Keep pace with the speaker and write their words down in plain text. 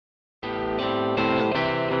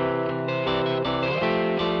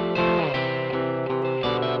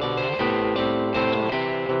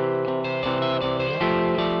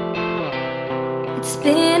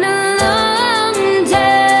been a long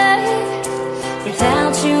day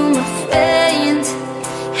without you, my friend,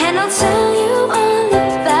 and I'll tell you all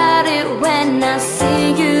about it when I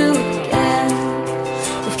see you again.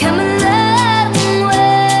 We've come a long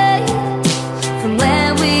way from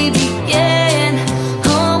where we began.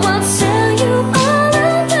 Oh, I'll tell you all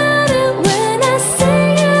about it when I see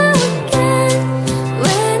you again.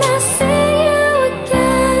 When I see you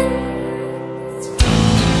again.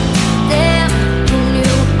 Damn, who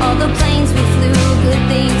knew all the planes we flew, good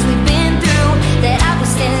things we've been through, that I was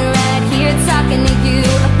standing right here talking to you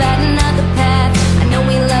about another path. I know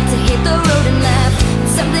we love to hit the road and laugh, but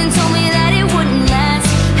something told me that it wouldn't last.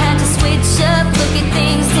 Had to switch up, look at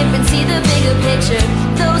things different, see the bigger picture.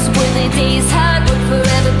 Those were the days, hard work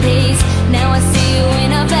forever pays. Now I see you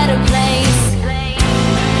in a better place.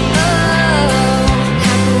 Oh,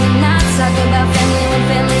 how could we not talk about family when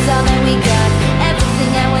family's all that we got?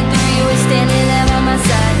 Everything I went through, you were standing there by my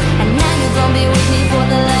side, and now you're gonna be with me for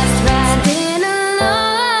the last ride. It's been a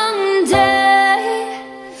long day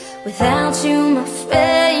without you, my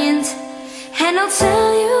friend, and I'll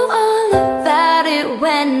tell you all about it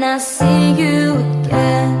when I see you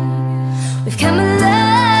again. We've come a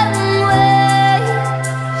long way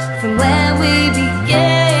from where we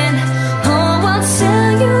began. Oh, I'll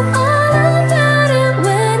tell you all about it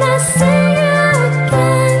when I see you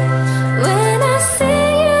again. When I see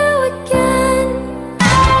you again.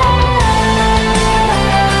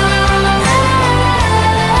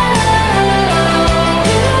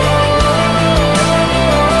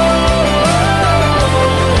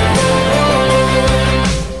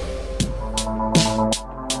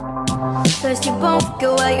 First you both go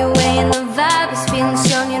out your way and the vibe is feeling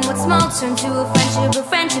strong, and what's small turn to a friendship, a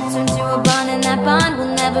friendship turn to a bond, and that bond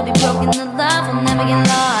will never be broken, the love will never get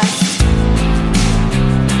lost.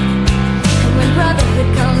 And when brotherhood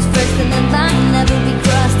comes first, then the line will never be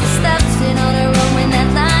crossed. The steps in on our own when that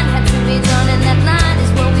line had to be drawn, and that line is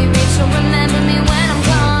what we reach, so remember me when I'm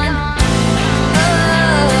gone.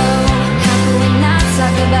 Oh, how could we not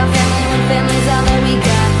talk about family when family's all that we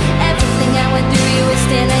got? Everything I went through, you were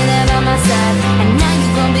standing there by my side, and now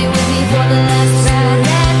you're gonna be with me for the last ride.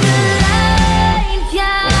 Let the light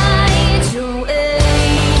guide your way,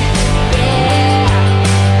 yeah.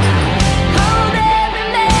 Hold every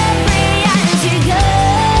memory as you go,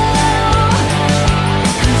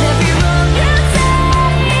 'cause every road you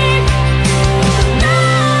take, the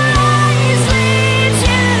lights lead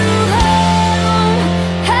you home.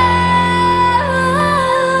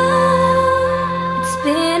 Oh, it's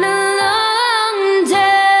been a long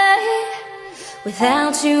day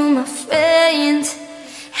without you, my friend,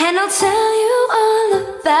 and I'll tell you all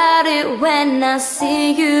about it when I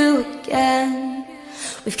see you again.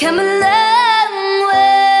 We've come a long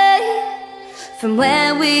way from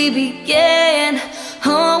where we began.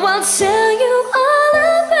 Oh, I'll tell you